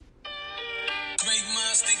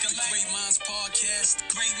minds think alike. Great Minds Podcast.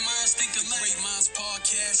 Great minds think alike. Great Minds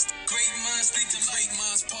Podcast. Great minds think alike. Great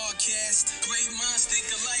Minds Podcast. Great minds think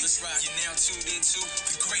alike. Let's rock. You're now tuned into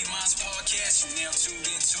the Great Minds Podcast. You're now tuned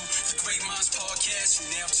into the Great Minds Podcast.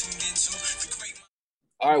 You're now tuned into the Great Minds.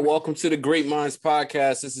 All right, welcome to the Great Minds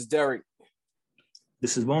Podcast. This is Derrick.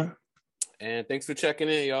 This is Vaughn. And thanks for checking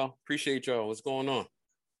in, y'all. Appreciate y'all. What's going on?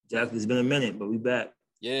 Jack, it's been a minute, but we back.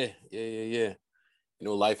 Yeah. You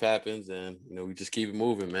know, life happens, and, you know, we just keep it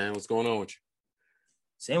moving, man. What's going on with you?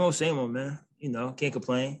 Same old, man. You know, can't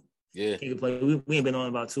complain. Yeah. Can't complain. We ain't been on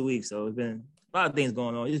about 2 weeks, so it's been a lot of things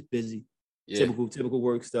going on. It's busy. Yeah. Typical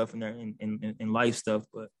work stuff and life stuff,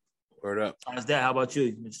 but Word up. how's that? How about you?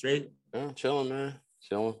 You been straight? Yeah, chilling, man.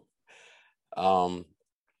 Chilling. So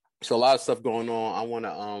a lot of stuff going on. I want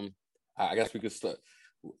to, I guess we could start.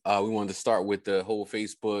 We wanted to start with the whole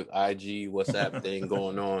Facebook, IG, WhatsApp thing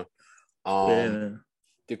going on.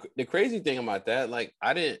 The crazy thing about that, like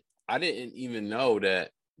I didn't even know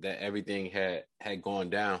that everything had gone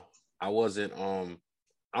down. I wasn't I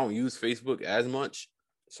don't use Facebook as much,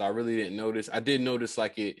 so I really didn't notice. I did notice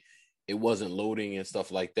like it wasn't loading and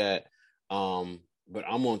stuff like that. But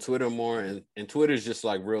I'm on Twitter more, and Twitter's just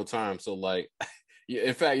like real time. So like, yeah,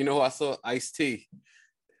 in fact, you know who I saw? Ice-T.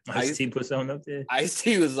 Ice-T put something up there.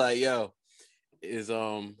 Ice-T was like, "Yo, is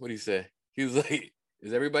what do you say?" He was like,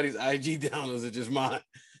 "Is everybody's IG down, or is it just mine?"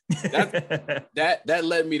 That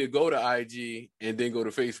led me to go to IG and then go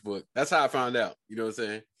to Facebook. That's how I found out. You know what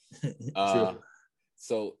I'm saying?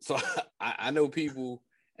 So I know people,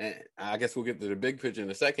 and I guess we'll get to the big picture in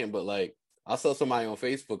a second. But like, I saw somebody on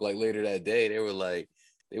Facebook like later that day. They were like,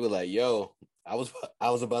 "Yo, I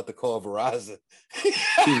was about to call Verizon."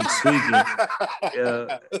 She was tweaking.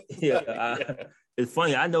 Yeah. It's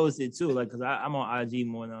funny. I noticed it too. Like, cause I'm on IG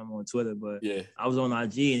more than I'm on Twitter. But yeah, I was on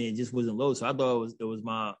IG and it just wasn't low. So I thought it was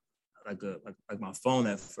my like my phone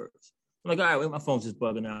at first. I'm like, all right, my phone's just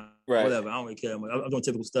bugging out. Right. Whatever. I don't really care. I'm doing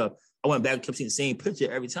typical stuff. I went back and kept seeing the same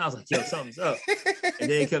picture every time. I was like, yo, something's up.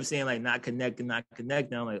 And then it kept saying like not connecting.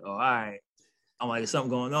 I'm like, oh, all right. I'm like, there's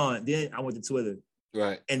something going on. Then I went to Twitter.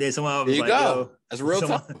 Right. And then someone was like, yo, that's real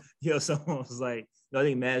time. Someone was like, I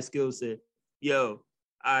think Mad Skills said, yo,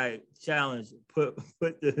 all right, challenge, put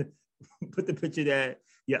the picture that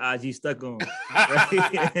your IG stuck on, right?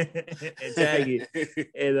 And tag it.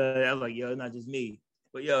 And I was like, yo, it's not just me.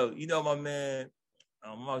 But yo, you know my man,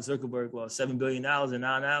 Mark Zuckerberg lost $7 billion in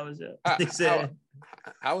 9 hours. Yeah. They said,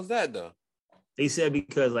 how was that though? They said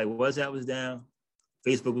because like WhatsApp was down,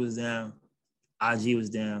 Facebook was down, IG was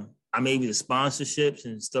down. Maybe the sponsorships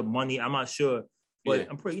and stuff, money, I'm not sure. But yeah,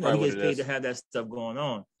 I'm pretty, he gets paid to have that stuff going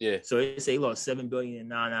on. Yeah. So they say he lost $7 billion in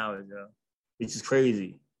 9 hours, yo, which is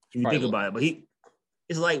crazy if you think about it. But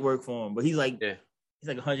it's light work for him. But he's like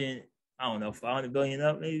 100, I don't know, 500 billion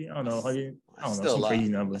up, maybe. I don't know, 100. I don't know, some crazy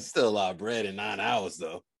number. That's still a lot of bread in 9 hours,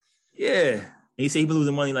 though. Yeah. And he said he's been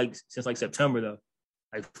losing money like since like September, though,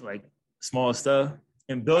 like small stuff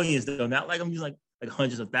and billions, though. Not like I'm using like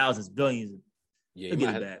hundreds of thousands, billions. Yeah,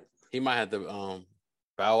 he might have to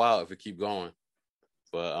bow out if it keep going.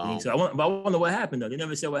 But I wonder what happened though. They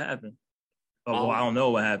never said what happened. I don't know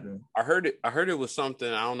what happened. I heard it was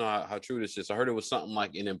something. I don't know how true this is. I heard it was something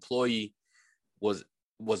like an employee was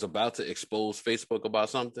about to expose Facebook about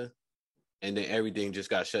something, and then everything just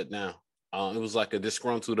got shut down. It was like a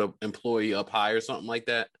disgruntled employee up high or something like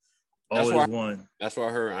that. That's what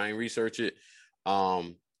I heard. I ain't research it.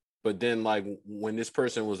 But then like when this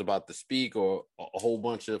person was about to speak, or a whole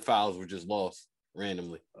bunch of files were just lost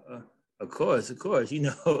randomly. Of course. You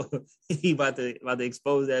know, he about to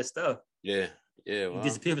expose that stuff. Yeah. Well, he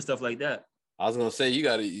disappeared for stuff like that. I was gonna say you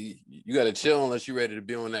gotta chill unless you're ready to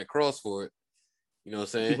be on that cross for it. You know what I'm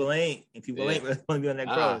saying? People ain't ready to be on that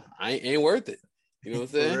cross. I ain't worth it. You know what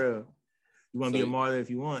I'm saying? For real. You want to be a martyr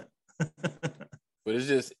if you want. But it's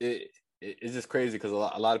just crazy because a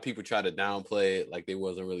lot of people try to downplay it like they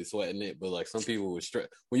wasn't really sweating it, but like some people were stressed.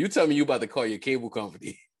 When you tell me you about to call your cable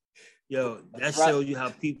company. Yo, that shows you how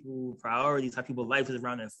people priorities, how people's life is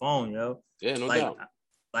around their phone, yo. Yeah, no doubt.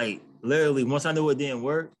 Like literally, once I knew it didn't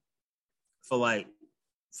work for like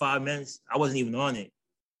 5 minutes, I wasn't even on it.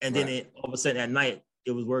 And then all of a sudden at night,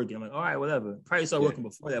 it was working. I'm like, all right, whatever. Probably started working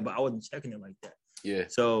before that, but I wasn't checking it like that. Yeah.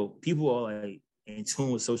 So people are like in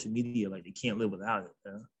tune with social media, like they can't live without it.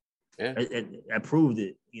 You know? Yeah. I proved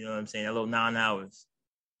it. You know what I'm saying? That little 9 hours.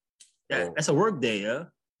 That's a work day, yeah.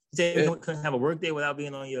 You say you couldn't have a work day without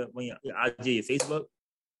being on your IG, your Facebook?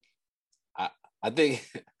 I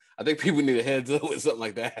think people need a heads up with something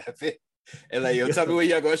like that happen. And like, yo, tell me when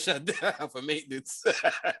y'all gonna shut down for maintenance.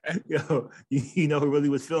 Yo, you know who really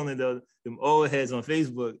was feeling it though? Them old heads on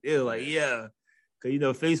Facebook. They were like, yeah,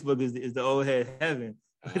 Because Facebook is the old head heaven.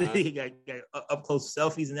 You got up close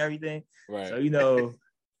selfies and everything. Right. So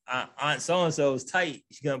Aunt so and so is tight.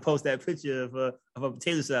 She's gonna post that picture of a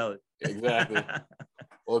potato salad. Exactly.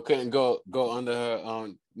 Or couldn't go under her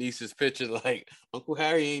niece's picture like Uncle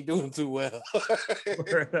Harry ain't doing too well.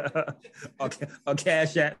 or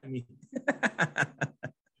cash at me.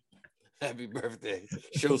 Happy birthday.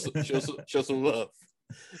 Show some love.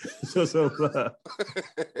 Show some love.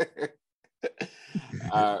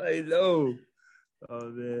 I know. Oh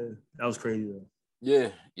man, that was crazy though. Yeah.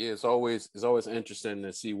 It's always interesting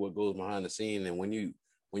to see what goes behind the scene, and when you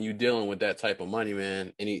dealing with that type of money,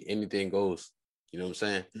 man, anything goes. You know what I'm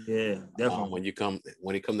saying? Yeah, definitely.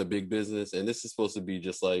 When it comes to big business, and this is supposed to be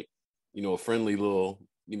just like, a friendly little,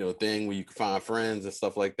 thing where you can find friends and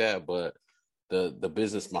stuff like that, but the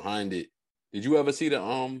business behind it. Did you ever see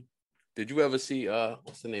what's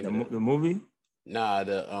the name of it? The movie? Nah,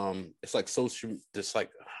 it's like social, just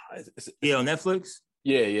like on Netflix.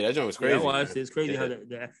 Yeah, that joint was crazy. Yeah, I watched it. It's crazy how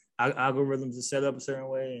the algorithms are set up a certain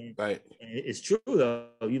way, and, right. And it's true though.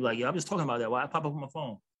 You like, I'm just talking about that. Why I pop up on my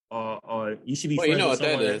phone, or you should be. Well, you know what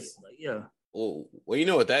that is. Like, yeah. Well, you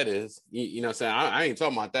know what that is. You know what I'm saying? I ain't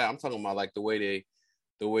talking about that. I'm talking about like the way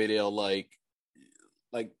they'll like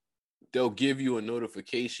they'll give you a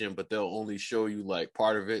notification, but they'll only show you like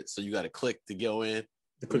part of it, so you got to click to go in.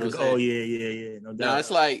 Oh yeah, no doubt. Now it's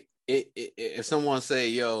like if someone say,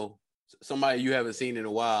 yo, somebody you haven't seen in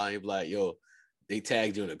a while, and you're like, yo, they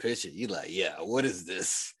tagged you in a picture. You like, yeah, what is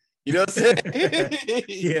this? You know what I'm saying?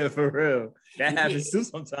 Yeah, for real. That happens too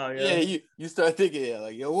sometimes. Yeah, you start thinking,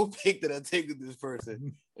 like, yo, what pic did I take with this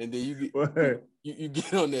person? And then you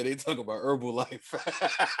get on there, they talk about Herbalife.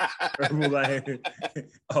 Herbalife.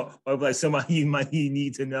 Or like somebody you might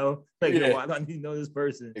need to know. Like, why do I need to know this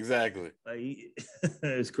person? Exactly. Like,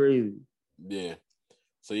 it's crazy. Yeah.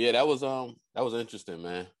 So yeah, that was interesting,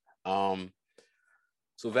 man.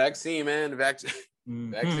 So vaccine, man, vaccine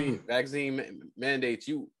mandates.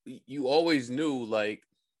 You always knew like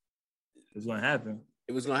it was gonna happen.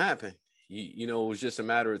 It was gonna happen. It was just a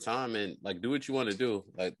matter of time, and like do what you want to do.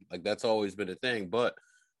 Like that's always been a thing. But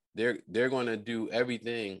they're gonna do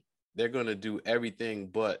everything. They're gonna do everything,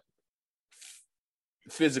 but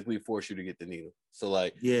physically force you to get the needle. So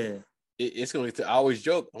like, yeah. It's going to, I always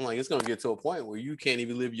joke, I'm like, it's going to get to a point where you can't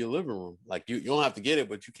even leave your living room. Like, you don't have to get it,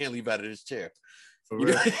 but you can't leave out of this chair. For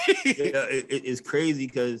real. It's crazy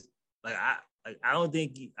because, like, I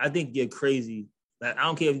think you're crazy. Like, I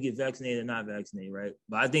don't care if you get vaccinated or not vaccinated, right?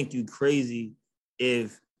 But I think you're crazy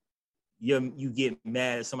if you get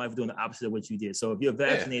mad at somebody for doing the opposite of what you did. So if you're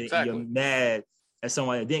vaccinated and you're mad at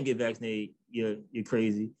somebody that didn't get vaccinated, you're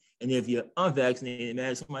crazy. And if you're unvaccinated and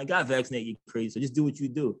mad at somebody got vaccinated, you're crazy. So just do what you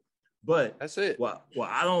do. But that's it. Well,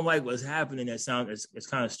 I don't like what's happening. It's kind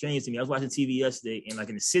of strange to me. I was watching TV yesterday, and like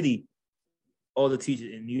in the city, all the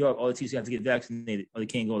teachers in New York, all the teachers have to get vaccinated or they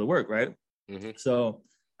can't go to work, right? Mm-hmm. So,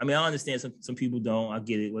 I mean, I understand some people don't. I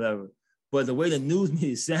get it, whatever. But the way the news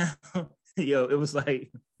made it sound, it was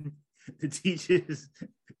like the teachers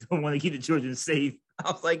don't want to keep the children safe.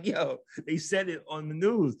 I was like, they said it on the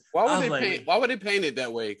news. Why would they paint it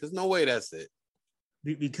that way? Because no way that's it.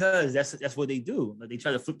 Because that's what they do. Like they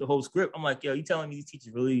try to flip the whole script. I'm like, you telling me these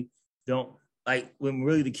teachers really don't like when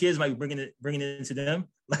really the kids might be bringing it into them?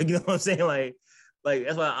 Like, you know what I'm saying? Like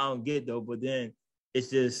that's why I don't get though. But then it's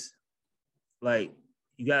just like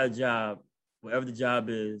you got a job, whatever the job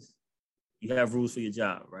is, you have rules for your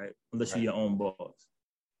job, right? Unless you're your own boss.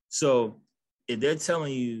 So if they're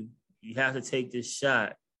telling you you have to take this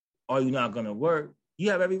shot or you're not gonna work, you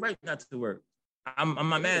have every right not to work. I'm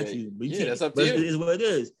not mad at you, but you can't. That's up to you. It is what it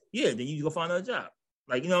is. Yeah, then you go find another job.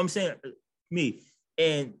 Like, you know what I'm saying? Me.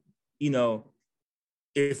 And,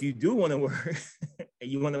 if you do want to work and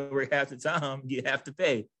you want to work half the time, you have to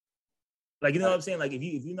pay. Like, you know what I'm saying? Like, if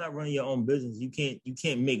you're not running your own business, you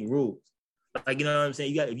can't make rules. Like, you know what I'm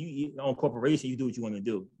saying? If you own a corporation, you do what you want to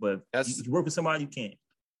do. But if you work with somebody, you can't.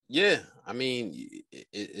 Yeah. I mean,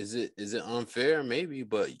 is it unfair? Maybe,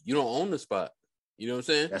 but you don't own the spot. You know what I'm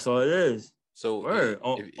saying? That's all it is. So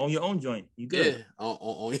on your own joint, you good. Yeah,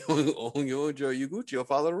 on your own joint, you Gucci. You'll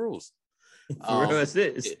follow the rules. For real, that's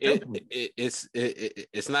it.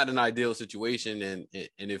 It's not an ideal situation, and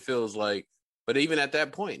it feels like. But even at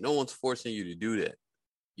that point, no one's forcing you to do that.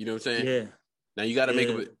 You know what I'm saying? Yeah. Now you got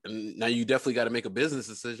to now you definitely got to make a business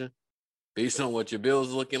decision based on what your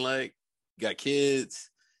bills are looking like. You got kids.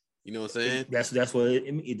 You know what I'm saying? That's what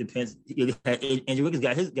it depends. Andrew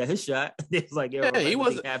Wiggins got his shot. It's like, he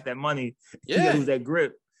wasn't half that money. Yeah, lose that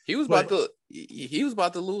grip. He was about to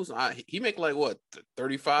lose. He make like what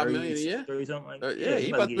 35 million a year, 30 something like that. Yeah,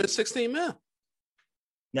 he about to miss 16 mil.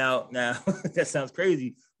 Now that sounds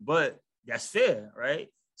crazy, but that's fair, right?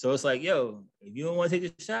 So it's like, yo, if you don't want to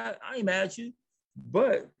take the shot, I ain't mad at you,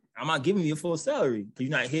 but I'm not giving you a full salary because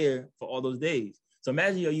you're not here for all those days. So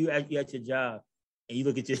imagine you at your job and you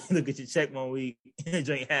look at your check 1 week and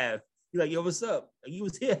drink half. You're like, yo, what's up? Like, you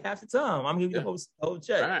was here half the time. I'm giving you the whole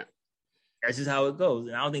check. Right. That's just how it goes.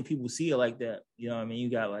 And I don't think people see it like that. You know what I mean? You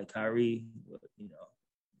got like Kyrie,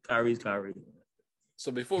 Kyrie's Kyrie.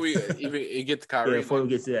 So before we even get to Kyrie, before we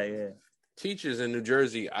get to that, teachers in New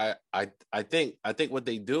Jersey, I think what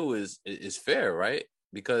they do is fair, right?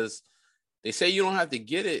 Because they say you don't have to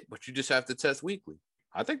get it, but you just have to test weekly.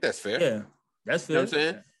 I think that's fair. Yeah, that's fair. You know what I'm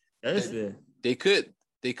saying? That is fair.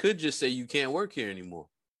 They could just say you can't work here anymore.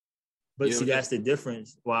 But see, that's the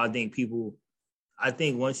difference. Well, I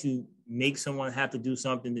think once you make someone have to do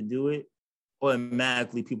something to do it,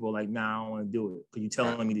 automatically people are like, nah, I don't want to do it because you're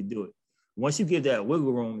telling me to do it. Once you give that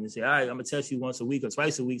wiggle room and say, all right, I'm gonna test you once a week or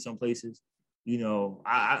twice a week, some places, we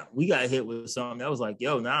got hit with something that was like,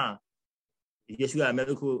 yo, nah. Yes, you got a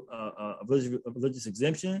medical religious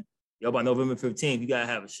exemption. Yo, by November 15th, you gotta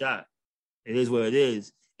have a shot. It is what it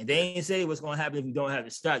is. And they ain't say what's gonna happen if you don't have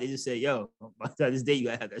the shot. They just say, yo, by this day you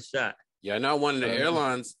gotta have that shot. Yeah, I know one of the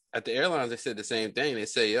airlines, they said the same thing. They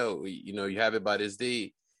say, yo, you have it by this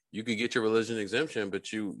day, you could get your religion exemption,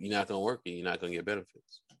 but you're not gonna work and you're not gonna get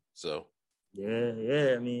benefits. So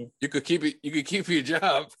yeah, I mean, you could keep your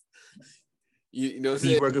job. You know what I'm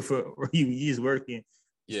saying? You working for you just working.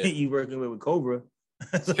 Yeah, you working with Cobra.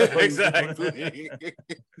 Exactly.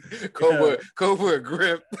 Cobra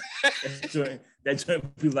grip. that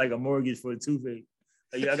joint be like a mortgage for a toothache.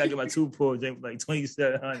 Like, I gotta get my tooth pulled, drink for like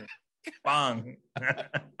 $2,700. Bang.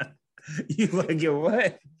 You like get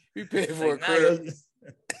what? You paying for a crib.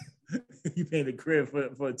 You paying the crib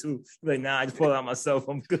for a tooth. You're like, nah, I just pull it out myself.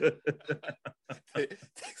 I'm good.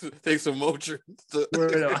 Take some Motrin.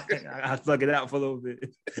 I plug it out for a little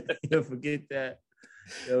bit. Forget that.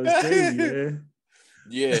 That was crazy, man.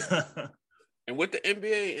 Yeah. And with the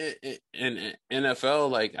NBA and NFL,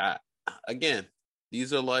 like, again,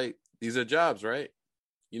 these are jobs, right?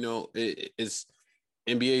 It's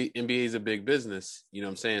NBA is a big business. You know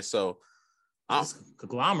what I'm saying? So,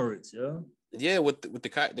 conglomerates, yo. Yeah, with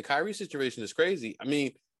the Kyrie situation is crazy. I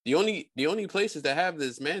mean, the only places that have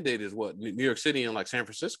this mandate is what, New York City and like San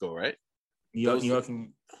Francisco, right? New York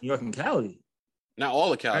and Cali. Not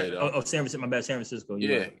all of Cali though. San Francisco. My bad, San Francisco.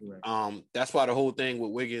 Yeah. Right. That's why the whole thing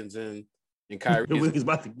with Wiggins and Kyrie. Wiggins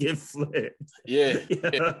about to get flipped. Yeah.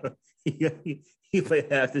 He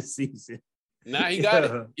played half the season. Nah, he got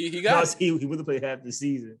it. He got it. He would have played half the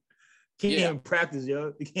season. Can't even practice,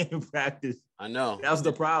 yo. He can't even practice. I know. That was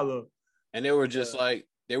the problem. And they were just like,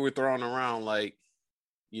 they were throwing around like,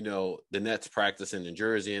 the Nets practicing in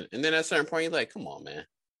Jersey. And then at a certain point, you're like, come on, man.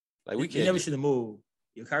 Like, we can't. He never should have moved.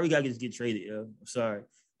 Yo, Kyrie got to just get traded, yo. I'm sorry.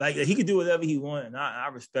 Like, he could do whatever he wants, and I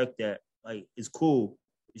respect that. Like, it's cool.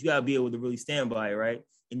 You got to be able to really stand by it, right?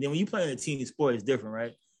 And then when you play in a team sport, it's different,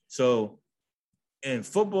 right? So, in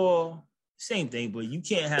football, same thing, but you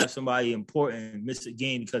can't have somebody important miss a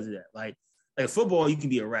game because of that. Like football, you can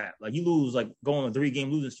be a wrap. Like, you lose, like, going on a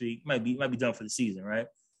 3-game losing streak, might be done for the season, right?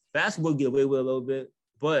 Basketball get away with it a little bit,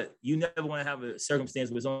 but you never want to have a circumstance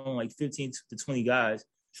where it's only like 15 to 20 guys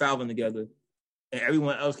traveling together, and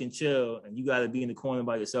everyone else can chill, and you got to be in the corner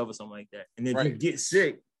by yourself or something like that. And then if you get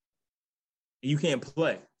sick, you can't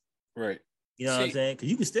play. Right. You know what I'm saying? Because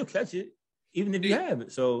you can still catch it, even if you have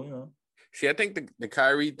it. So, See, I think the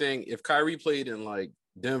Kyrie thing, if Kyrie played in like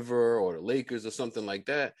Denver or the Lakers or something like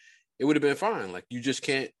that, it would have been fine. Like, you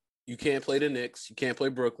can't play the Knicks, you can't play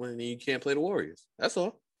Brooklyn, and you can't play the Warriors. That's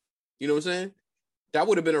all. You know what I'm saying? That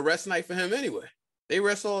would have been a rest night for him anyway. They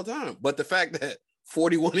rest all the time. But the fact that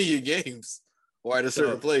 41 of your games are at a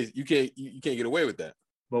certain place, you can't get away with that.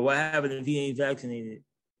 But what happens if he ain't vaccinated?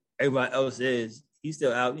 Everybody else is. He's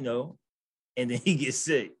still out, and then he gets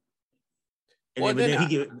sick. And then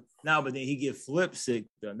he get flip sick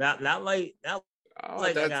though. Not like I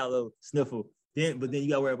got a little sniffle. But then you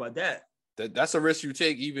gotta worry about that. That's a risk you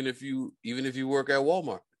take even if you work at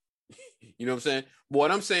Walmart. You know what I'm saying? But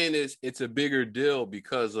what I'm saying is it's a bigger deal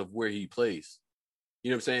because of where he plays.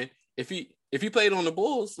 You know what I'm saying? If he played on the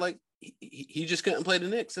Bulls, like he just couldn't play the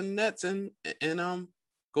Knicks and Nets and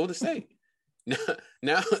Golden State.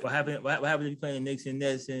 Now what happened if you play the Knicks and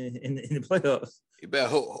Nets in the playoffs? You better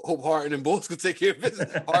hope Harden and Bulls could take care of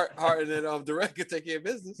business. Harden and Derrick could take care of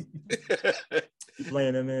business.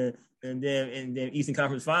 Playing them in, and then Eastern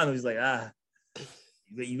Conference Finals, he's like,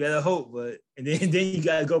 you better hope, but and then you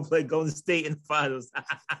gotta go play Golden State in the finals.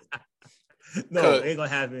 No, it ain't gonna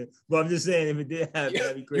happen. But I'm just saying, if it did happen,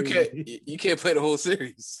 that'd be crazy. You can't play the whole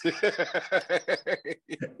series.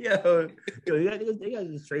 yo, they gotta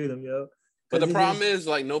just trade him, yo. But the problem is,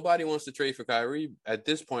 like, nobody wants to trade for Kyrie at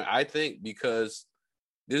this point. I think because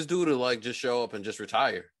this dude will like just show up and just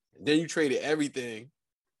retire. Then you traded everything.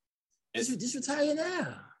 Just retire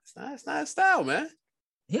now. It's not his style, man.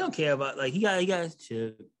 He don't care about like he got his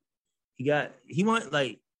chip. He want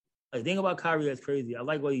like thing about Kyrie that's crazy. I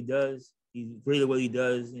like what he does. He's great at what he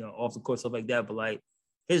does, off the court, stuff like that. But like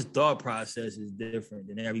his thought process is different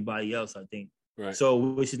than everybody else, I think. Right. So,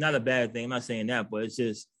 which is not a bad thing. I'm not saying that, but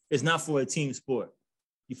it's not for a team sport.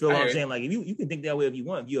 You feel what I'm saying? Like if you can think that way if you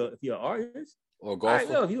want. If you're an artist or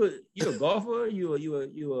golfer, right, if you're a golfer, you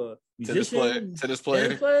a musician, tennis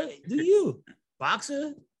player, do you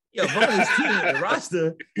boxer? Yo, if I'm on this team, the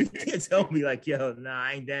roster, you can't tell me like, yo, nah,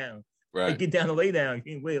 I ain't down. Right. Like, get down and lay down.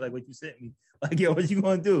 You ain't wait like what you sent me. Like, yo, what you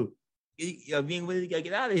gonna do? Yo, being with it, you gotta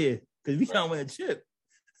get out of here because we trying to win a chip.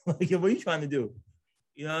 Like, yo, what are you trying to do?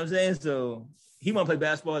 You know what I'm saying? So he want to play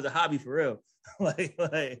basketball as a hobby for real. like,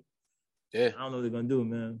 yeah. I don't know what they're gonna do,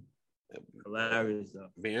 man. Hilarious though.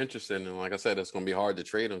 Be interesting, and like I said, it's gonna be hard to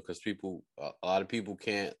trade him because a lot of people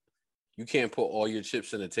can't. You can't put all your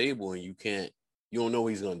chips on the table, and you don't know what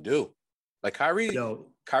he's gonna do. Like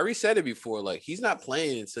Kyrie said it before. Like he's not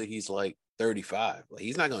playing until he's like 35. Like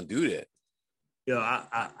he's not gonna do that. Yo,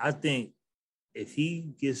 I think if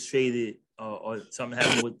he gets traded or something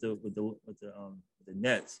happens with the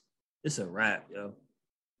Nets, it's a wrap, yo.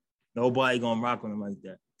 Nobody gonna rock with him like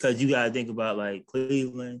that because you gotta think about like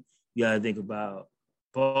Cleveland. You gotta think about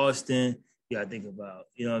Boston. You gotta think about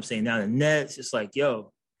what I'm saying. Now the Nets, it's like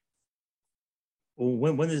yo.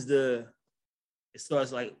 When is it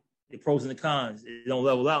starts like the pros and the cons. It don't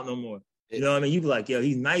level out no more. You know what I mean? You be like, yo,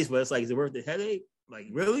 he's nice, but it's like, is it worth the headache? Like,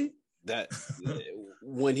 really? That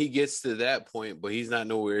when he gets to that point, but he's not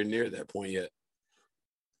nowhere near that point yet.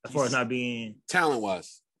 As far as not being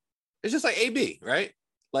talent-wise. It's just like AB, right?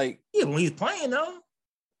 Like, yeah, when he's playing though.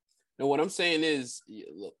 No, what I'm saying is,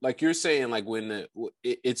 like you're saying, like when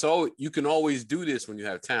it's all you can always do this when you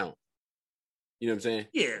have talent. You know what I'm saying?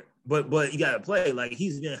 Yeah, but you gotta play. Like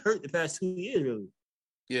he's been hurt the past 2 years, really.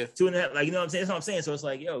 Yeah. 2.5, like you know what I'm saying? That's what I'm saying. So it's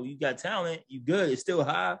like, yo, you got talent, you good, it's still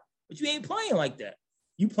high, but you ain't playing like that.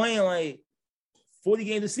 You playing like 40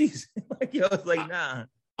 games a season. Like, yo, it's like, nah.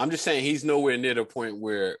 I'm just saying he's nowhere near the point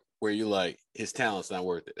where you're like his talent's not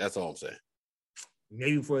worth it. That's all I'm saying.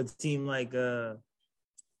 Maybe for a team like I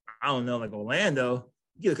don't know, like Orlando,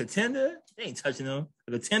 you get a contender, they ain't touching him.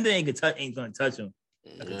 A contender ain't gonna touch him.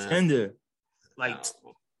 A contender. Like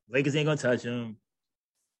Lakers ain't gonna touch him.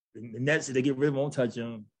 The Nets, if they get rid of him, won't touch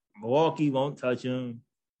him. Milwaukee won't touch him.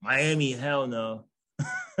 Miami, hell no.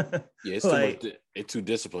 Yeah, it's like, too much. It's too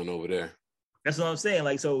disciplined over there. That's what I'm saying.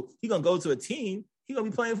 Like, so he gonna go to a team. He gonna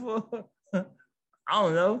be playing for, I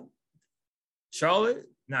don't know, Charlotte.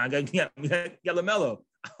 Nah, I got LaMelo.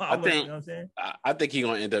 I think. You know what I'm saying? I think he's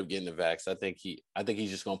gonna end up getting the vax. I think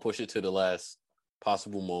he's just gonna push it to the last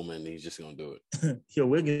possible moment, and he's just gonna do it. Yo,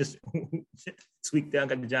 Wiggins tweaked down,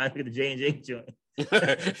 got the Giants, get the J&J joint.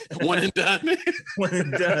 One and done. One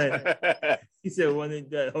and done. He said one and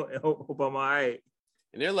done. Hope I'm all right.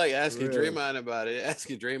 And they're like asking Draymond about it.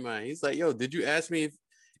 Asking Draymond, he's like, "Yo, did you ask me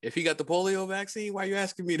if he got the polio vaccine? Why are you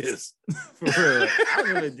asking me this?" For real, I don't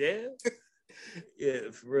give a damn.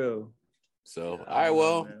 Yeah, for real. So, all right,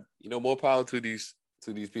 well, more power to these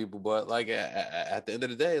people. But like at the end of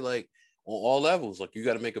the day, like on all levels, like you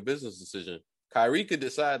got to make a business decision. Kyrie could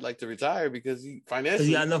decide like to retire because he financially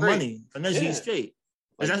he got enough money. Financially, he's straight.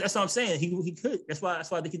 That's what I'm saying. He could. That's why I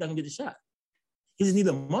think he's not gonna get the shot. He just needs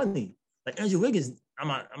the money. Like Andrew Wiggins, I'm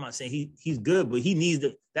not saying he's good, but he needs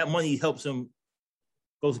that money helps him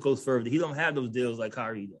goes further. He don't have those deals like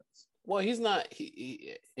Kyrie does. Well, he's not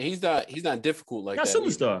he's not difficult like not that.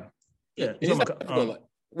 superstar. Yeah, he's not difficult like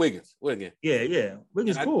Wiggins. Yeah.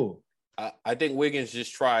 Wiggins cool. I think Wiggins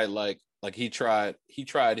just tried like he tried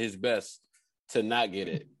his best to not get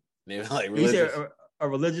it. Maybe like religious. You said a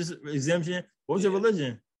religious exemption. What was your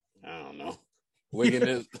religion? I don't know.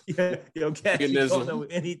 Wigginism. Yo, Cash, you don't know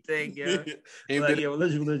anything, yo. Like,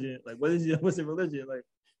 religion. Like, what's the religion? Like,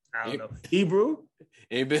 I don't know. Hebrew?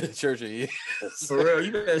 Ain't been to church in years. For real,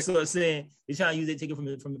 you better start saying he's trying to use it, take it from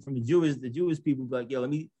the Jewish people. Like, yo, let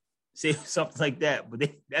me say something like that. But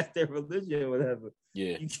that's their religion or whatever.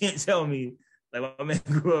 Yeah. You can't tell me, like, my man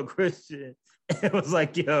grew up Christian and it was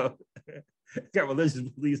like, yo, got religious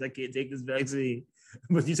beliefs, I can't take this vaccine.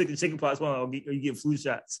 But you take the chicken pox one, or you get flu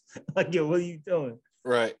shots. Like, yo, what are you doing?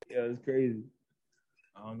 Right. Yeah, it's crazy.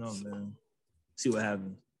 I don't know, man. See what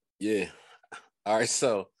happens. Yeah. All right.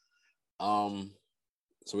 So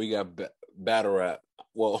we got battle rap.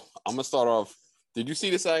 Well, I'm gonna start off. Did you see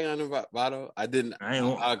the Saigon battle? I didn't. I ain't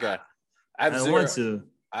want, okay. I want to.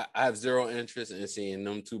 I have zero interest in seeing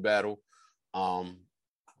them two battle.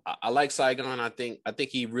 I like Saigon. I think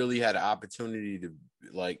he really had an opportunity to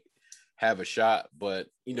like have a shot, but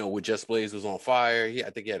with Just Blaze was on fire. I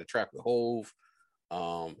think he had a track with Hove.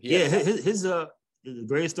 His the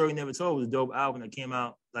greatest story never told was a dope album that came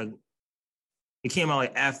out like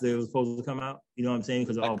after it was supposed to come out. You know what I'm saying?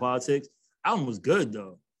 Because of all politics. Album was good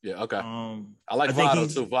though. Yeah. Okay. I like Vado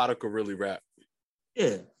too. Vado could really rap.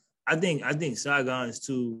 Yeah, I think Saigon is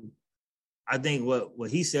too. I think what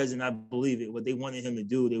he says, and I believe it. What they wanted him to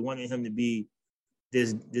do, they wanted him to be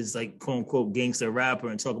this like quote unquote gangster rapper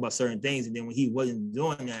and talk about certain things. And then when he wasn't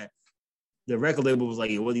doing that, the record label was like,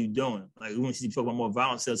 "Hey, what are you doing?" Like we want you to talk about more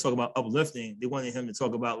violence, instead of talk about uplifting. They wanted him to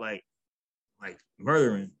talk about like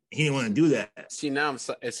murdering. He didn't want to do that. See now,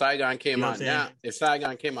 if Saigon came out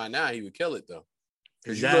now, he would kill it though.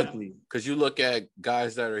 Exactly. Because you look at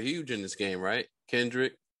guys that are huge in this game, right?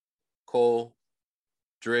 Kendrick, Cole,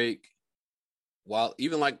 Drake,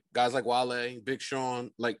 even like guys like Wale, Big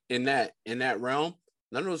Sean, like in that realm,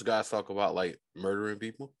 none of those guys talk about like murdering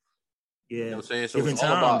people. Yeah, you know what I'm saying? So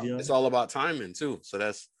it's all about timing too. So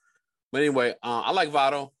but anyway, I like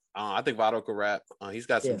Vado. I think Vado could rap. He's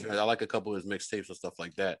got some. I like a couple of his mixtapes and stuff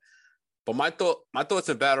like that. But my thoughts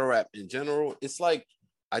of battle rap in general, it's like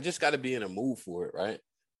I just got to be in a mood for it, right?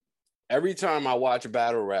 Every time I watch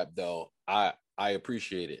battle rap, though, I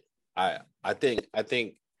appreciate it. I think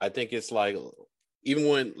it's like even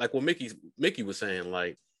when like what Mickey was saying,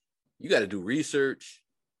 like you got to do research.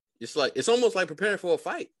 It's like it's almost like preparing for a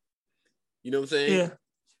fight. You know what I'm saying? Yeah.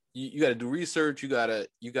 You got to do research. You gotta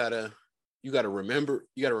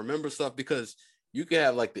remember stuff because you can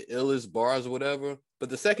have like the illest bars or whatever, but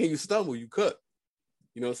the second you stumble, you cook.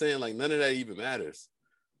 You know what I'm saying? Like none of that even matters.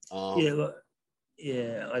 Like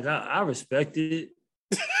I respect it,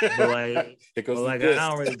 but like, I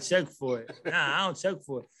don't really check for it. Nah, I don't check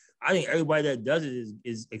for it. I think everybody that does it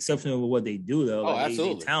is exceptional with what they do though. Like,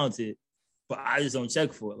 absolutely. They're talented, but I just don't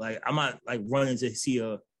check for it. Like I'm not like running to see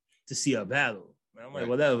a battle. I'm like,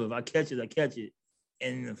 whatever. If I catch it, I catch it.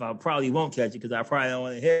 And if I probably won't catch it because I probably don't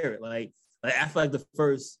want to hear it. Like I feel like the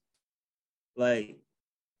first, like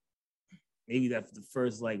maybe that's the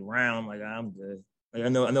first like round. Like I'm good. Like I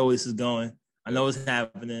know where this is going. I know what's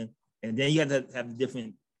happening. And then you have to have the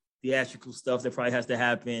different theatrical stuff that probably has to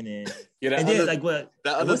happen. And then like what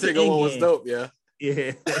the Undertaker one was dope. Yeah.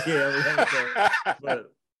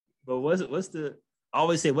 But what's the? I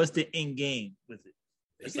always say what's the end game with it?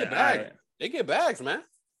 They get bags. They get bags, man.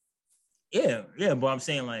 Yeah, but I'm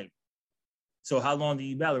saying like, so how long do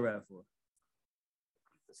you battle rap for?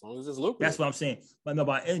 As long as it's lucrative. That's what I'm saying. But no,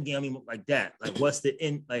 by end game, I mean like that. Like, what's the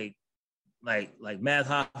end? Like Matt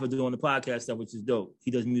Hoffa doing the podcast stuff, which is dope. He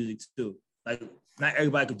does music too. Like, not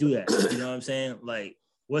everybody could do that. You know what I'm saying? Like,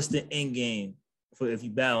 what's the end game for if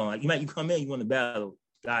you battle? Like, you come in, you want to battle,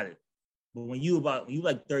 got it. But when you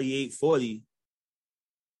like 38, 40,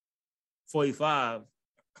 45,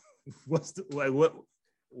 what's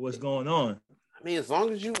going on? I mean, as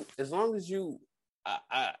long as you,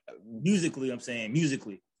 musically, I'm saying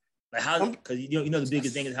musically, like how, because you know the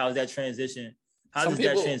biggest thing is how does that transition? How does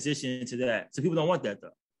that transition into that? So people don't want that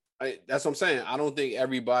though. That's what I'm saying. I don't think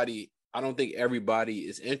everybody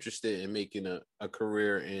is interested in making a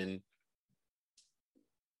career in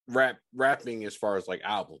rapping as far as like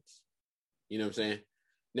albums. You know what I'm saying?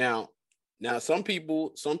 Now some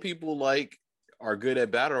people like are good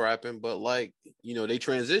at battle rapping, but like, you know, they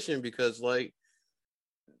transition because like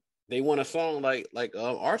they want a song like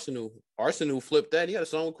Arsenal. Arsenal flipped that. He had a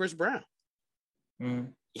song with Chris Brown. Mm-hmm.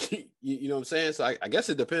 You know what I'm saying? So I guess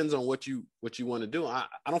it depends on what you want to do. I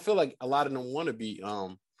don't feel like a lot of them want to be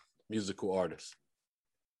musical artists.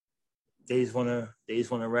 They just want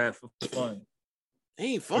to rap for fun. It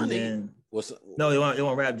ain't funny. No, they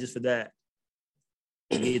want rap just for that.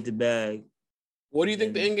 Get the bag. What do you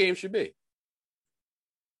think the end game should be?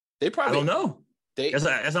 They probably I don't know. That's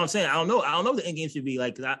what I'm saying. I don't know. I don't know what the end game should be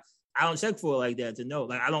like, because I don't check for it like that to know.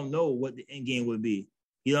 Like I don't know what the end game would be.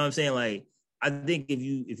 You know what I'm saying? Like I think if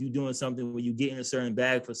you're doing something where you get in a certain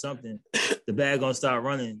bag for something, the bag gonna start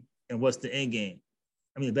running. And what's the end game?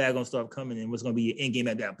 I mean, the bag gonna start coming, and what's gonna be your end game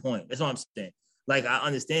at that point? That's what I'm saying. Like I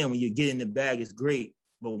understand when you get in the bag, it's great,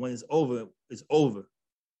 but when it's over, it's over.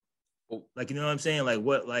 Like, you know what I'm saying? Like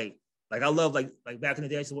what? Like I love like back in the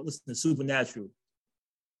day, I used to listen to Supernatural.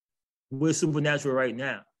 We're Supernatural right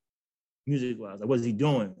now, music wise. Like, what's he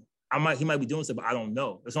doing? He might be doing stuff, but I don't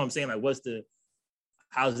know. That's what I'm saying. Like,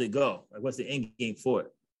 how does it go? Like, what's the end game for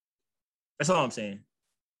it? That's all I'm saying.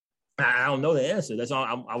 I don't know the answer. That's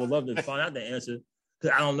all. I would love to find out the answer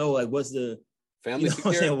because I don't know like what's the family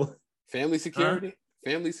security. Family security. Huh?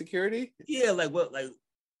 Family security. Yeah, like what? Like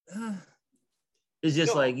it's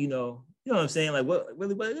just like you know what I'm saying. Like what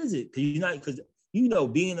is it? Because being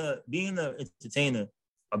an entertainer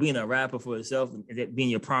or being a rapper for yourself and that being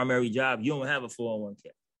your primary job, you don't have a 401k.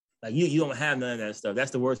 Like you don't have none of that stuff.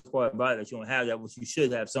 That's the worst part about it. That you don't have that, which you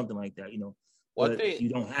should have something like that. Well, but you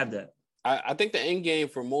don't have that. I think the end game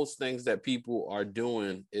for most things that people are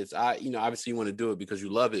doing is obviously you want to do it because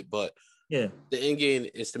you love it, but yeah, the end game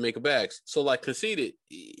is to make a bag. So like Conceited,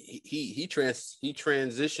 he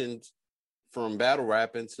transitioned from battle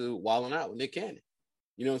rap into wilding out with Nick Cannon.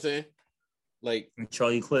 You know what I'm saying? Like and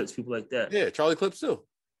Charlie Clips, people like that. Yeah, Charlie Clips too.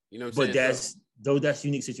 You know what I'm saying? But that's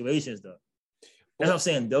unique situations though. That's what I'm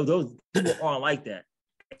saying. Those people aren't like that.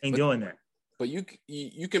 Ain't doing that. But you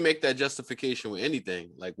can make that justification with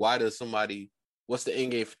anything. Like, why does what's the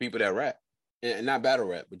end game for people that rap? And not battle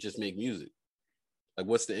rap, but just make music. Like,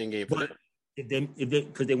 what's the end game for them?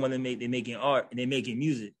 Because they want to they're making art and they're making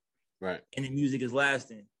music. Right. And the music is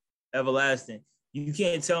lasting, everlasting. You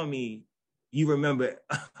can't tell me you remember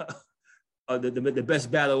the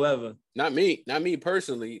best battle ever. Not me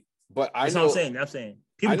personally, but I know. That's what I'm saying.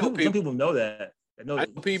 Some people know that. I know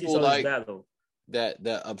people like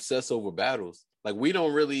that obsess over battles. Like we're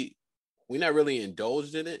not really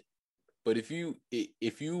indulged in it. But if you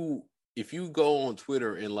go on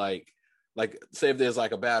Twitter and like say if there's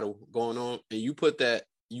like a battle going on and you put that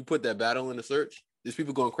battle in the search, there's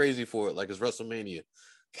people going crazy for it like it's WrestleMania.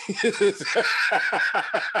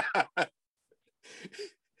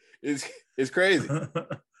 It's crazy.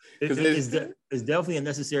 It's definitely a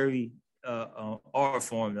necessary art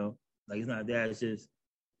form though. Like it's not that.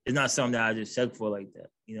 It's not something that I just check for like that.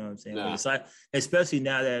 You know what I'm saying? Nah. Like, especially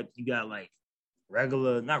now that you got like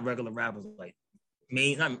not regular rappers, like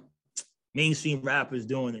mainstream rappers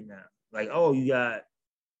doing it now. Like, oh, you got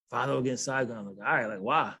Vado against Saigon. Like, all right, like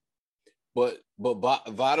why? But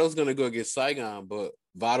Vado's gonna go against Saigon, but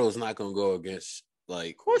Vado's not gonna go against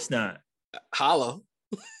like. Of course not. Holla.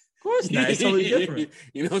 Of course not. It's totally different.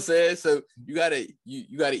 You know what I'm saying? So you gotta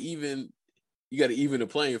even the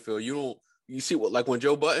playing field. You see what like when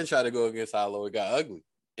Joe Budden tried to go against Hollow, it got ugly.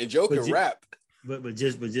 And Joe can rap. But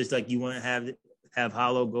just like you want to have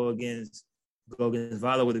Hollow go against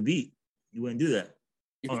Valo with a beat, you wouldn't do that.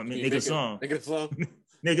 Make a song. Make a song.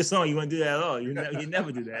 Make a song. You wouldn't do that at all. You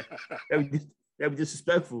never do that. That'd be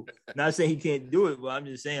disrespectful. Not saying he can't do it, but I'm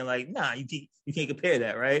just saying like, nah, you can't compare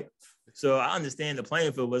that, right? So I understand the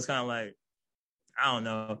playing field, but it's kind of like, I don't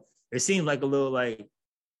know. It seems like a little like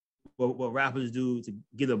what rappers do to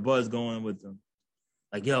get a buzz going with them.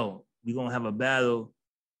 Like, yo, we gonna have a battle.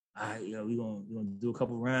 All right, yo, we gonna do a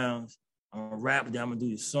couple rounds. I'm gonna rap, then I'm gonna do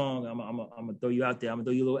your song. I'm gonna throw you out there. I'm gonna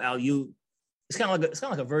throw you a little alley-oop. It's kind of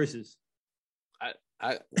like a versus.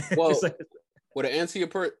 Well, to answer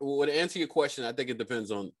your question, I think it depends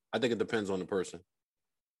on the person.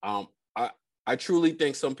 I truly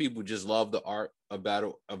think some people just love the art of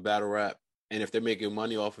battle rap, and if they're making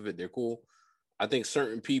money off of it, they're cool. I think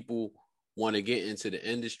certain people want to get into the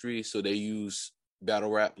industry, so they use battle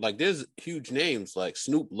rap. Like there's huge names like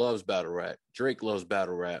Snoop loves battle rap, Drake loves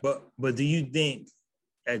battle rap. But do you think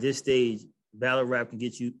at this stage battle rap can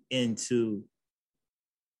get you into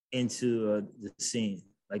the scene,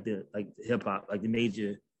 like the hip hop, like the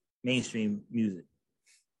major mainstream music?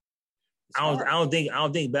 I don't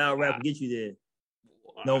think battle rap can get you there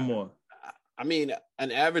no more. I mean,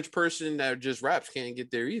 an average person that just raps can't get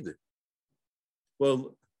there either.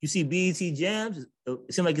 Well, you see BET Jams,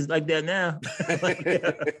 it seems like it's like that now.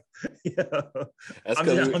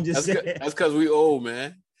 That's because we old,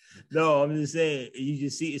 man. No, I'm just saying, you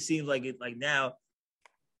just see, it seems like it, like now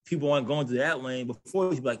people aren't going through that lane. Before, it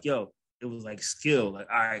was like, yo, it was like skill. Like,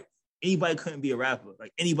 all right, anybody couldn't be a rapper.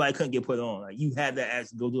 Like, anybody couldn't get put on. Like, you had to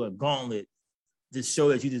actually go do a gauntlet to show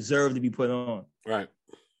that you deserve to be put on. Right.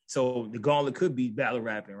 So the gauntlet could be battle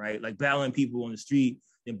rapping, right? Like battling people on the street,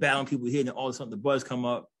 then battling people here, and then all of a sudden the buzz come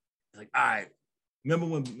up. It's like, all right, remember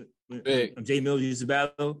when Jay Mills used to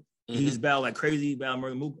battle? Mm-hmm. He used to battle like crazy, battle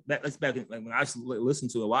Murder Mook. That's back in, like when I used to listen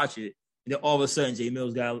to it, watch it, and then all of a sudden Jay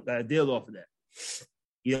Mills got a deal off of that.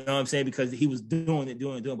 You know what I'm saying? Because he was doing it.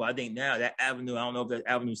 But I think now that avenue, I don't know if that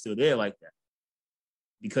avenue is still there like that.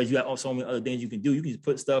 Because you have so many other things you can do. You can just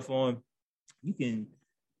put stuff on. You can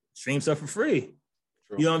stream stuff for free.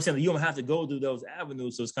 True. You know what I'm saying? You don't have to go through those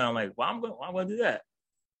avenues. So it's kind of like, why am I going to do that?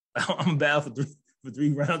 I'm battle for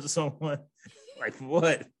three rounds with someone. Like, for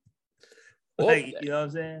what? Well, like, you know what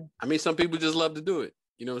I'm saying? I mean, some people just love to do it.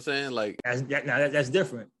 You know what I'm saying? Like, that's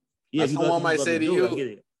different. Yeah, someone might say to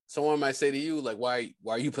you, someone might say to you, like, why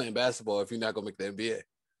are you playing basketball if you're not gonna make the NBA?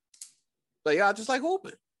 Like, I just like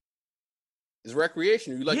hooping. It's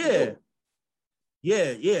recreation. You like to do it.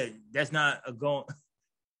 Yeah. That's not a goal.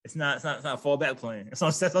 It's not a fallback plan. That's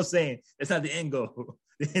what I'm saying. It's not the end goal.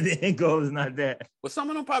 The end goal is not that. But some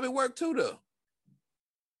of them probably work too, though.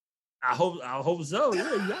 I hope so.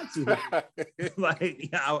 Yeah, you got to. Like,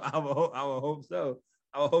 yeah, I would hope so.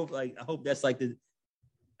 I hope that's like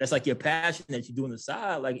your passion that you do on the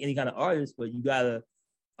side, like any kind of artist. But you got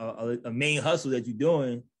a main hustle that you're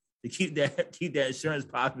doing to keep that insurance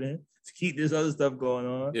popping, to keep this other stuff going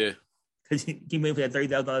on. Yeah, because you keep waiting for that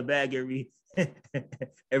 $30,000 bag every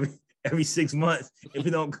 6 months. If it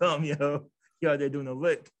don't come, you're out there doing a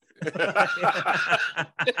lick.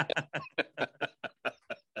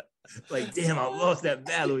 Like, damn, I lost that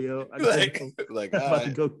battle, yo. I about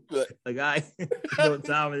to go what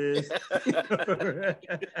time it is.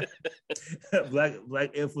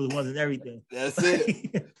 Black Air Force Ones and everything. That's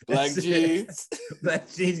it. Black jeans. Black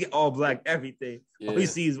jeans, get all black, everything. Yeah. All you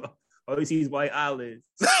see is white eyelids.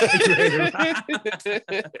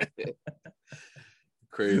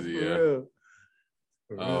 Crazy, yeah.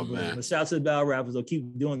 Oh man! But shout out to the battle rappers. They'll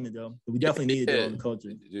keep doing it though. We definitely need it in the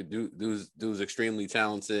culture. Dude's extremely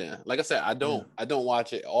talented. Like I said, I don't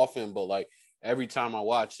watch it often, but like every time I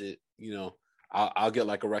watch it, I'll get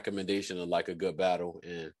like a recommendation of like a good battle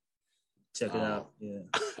and check it out. Yeah,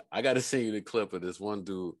 I got to send you the clip of this one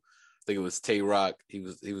dude. I think it was Tay Rock. He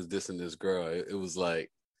was dissing this girl. It was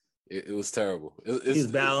like it was terrible. He was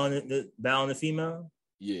battling the female.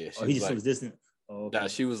 Yeah, he just was dissing. Oh, okay. Nah,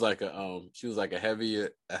 she was like a heavier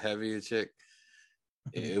chick.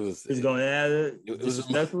 It was going at it. It was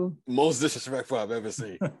disrespectful. Most disrespectful I've ever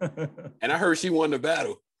seen. And I heard she won the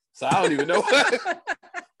battle, so I don't even know.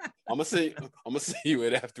 I'm gonna say you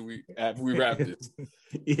it after we wrap this.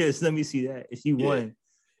 Yes, let me see that. If she won,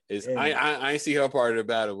 I ain't see her part of the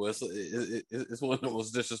battle, but it's one of the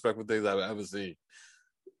most disrespectful things I've ever seen.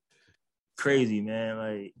 Crazy, man.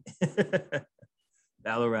 Like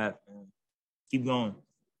battle rap, man. Keep going.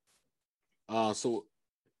 So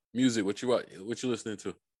music, what you listening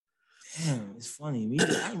to? Damn, it's funny.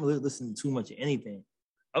 Music, I ain't really listening to too much of anything.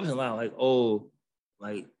 I was a lot like old,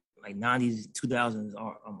 like 90s, 2000s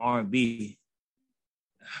R&B.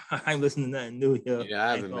 I ain't listening to nothing new, yo. Yeah,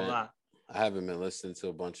 I haven't been listening to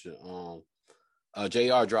a bunch of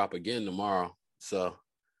JR drop again tomorrow. So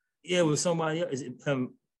yeah, with somebody else. Is it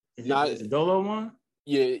him? Is it Dolo one?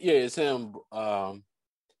 Yeah, it's him.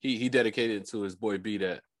 He dedicated it to his boy B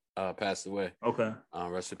that passed away. Okay.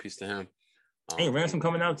 Rest in peace to him. Ain't Ransom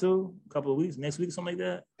coming out too? A couple of weeks, next week, something like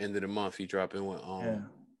that. End of the month, he dropping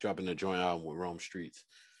the joint album with Rome Streets.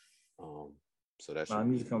 So that's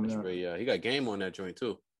music coming out. Yeah, he got Game on that joint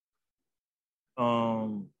too.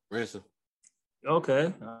 Ransom.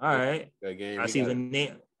 Okay, all right. Got Game. I see if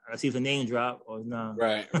the name drop or not.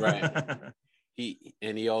 Right. He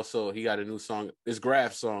got a new song. His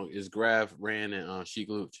Graph song is Graph, Ran, and Sheik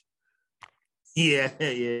Luch. Yeah,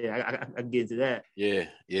 I get into that. Yeah.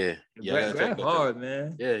 Graph hard,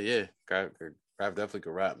 man. Yeah. Graph definitely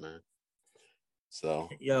could rap, man. So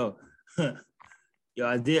yo,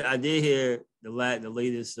 I did hear the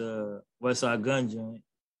latest Westside Gun joint.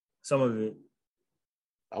 Some of it.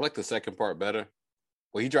 I like the second part better.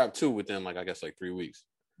 Well, he dropped 2 within like 3 weeks.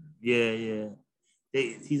 Yeah.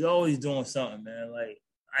 He's always doing something, man. Like,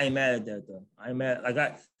 I ain't mad at that though. I ain't mad.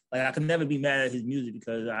 I can never be mad at his music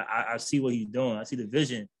because I see what he's doing. I see the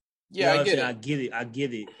vision. Yeah, I get it. I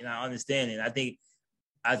get it, and I understand it. I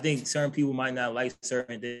think certain people might not like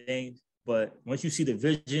certain things, but once you see the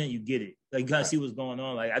vision, you get it. Like, you gotta see what's going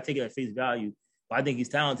on. Like, I take it at face value. But I think he's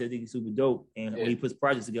talented. I think he's super dope, and when he puts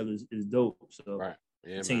projects together, is dope. So,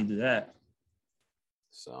 continue to do that.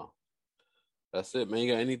 So, that's it, man.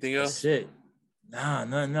 You got anything else? That's it. Nah,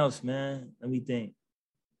 nothing else, man. Let me think.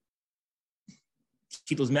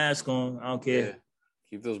 Keep those masks on. I don't care. Yeah.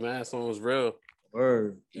 Keep those masks on. It's real.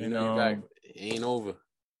 Word. It ain't over.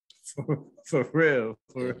 For real.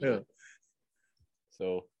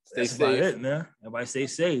 So stay safe. About it, man. Everybody stay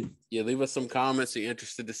safe. Yeah, leave us some comments. You're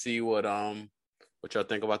interested to see what y'all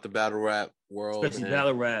think about the battle rap world. Especially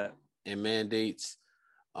battle rap. And mandates.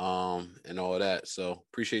 And all that. So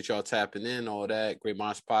appreciate y'all tapping in, all that. Great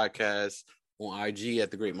Minds Podcast on IG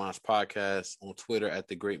at the Great Minds Podcast, on Twitter at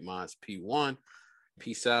the Great Minds P1.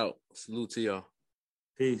 Peace out. Salute to y'all.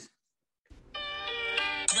 Peace.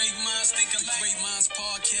 Great minds think alike. Minds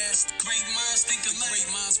Podcast. Great minds think alike. Great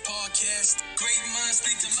Minds Podcast. Great minds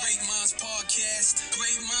think alike. Great Minds Podcast.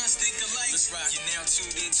 Great minds think alike. Let's rock. You're now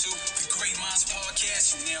tuned into the Great Minds Podcast.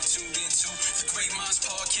 You're now tuned into the Great Minds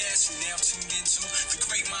Podcast. You're now tuned into the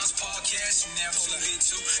Great Minds Podcast. You're now tuned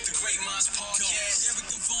into the Great Minds Podcast. Derrick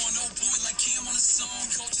and Vaughn, oh boy, like Cam on a song.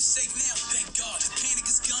 Culture safe now, thank God. The panic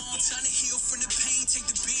is gone. Time to heal from the pain. Take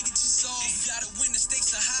the bandages off. You gotta win. The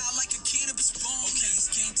stakes are high like a cannabis bomb. Okay,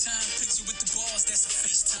 it's game time. Picture with the balls. That's a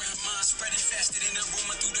FaceTime. Great minds spreading faster than a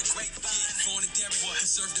rumor through the grapevine. Vaughn and Derrick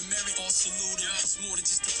deserve the merit. All salute. It's more than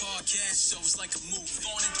just a podcast show. It's like a movie.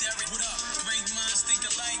 Vaughn and Derrick, what up? Great minds think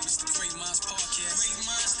alike. It's the Great Minds Podcast. Great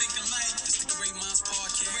minds think alike. It's the Great Minds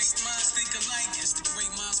Podcast. Great minds think alike. It's the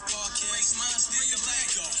Great Minds Podcast. Great minds think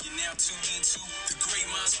alike. You're now tuned into the Great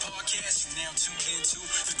Minds Podcast. You're now tuned into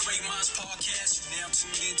the Great Minds Podcast. You're now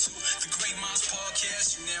tuned into the Great Minds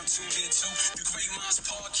Podcast. You're now tuned into the Great Minds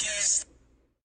Podcast.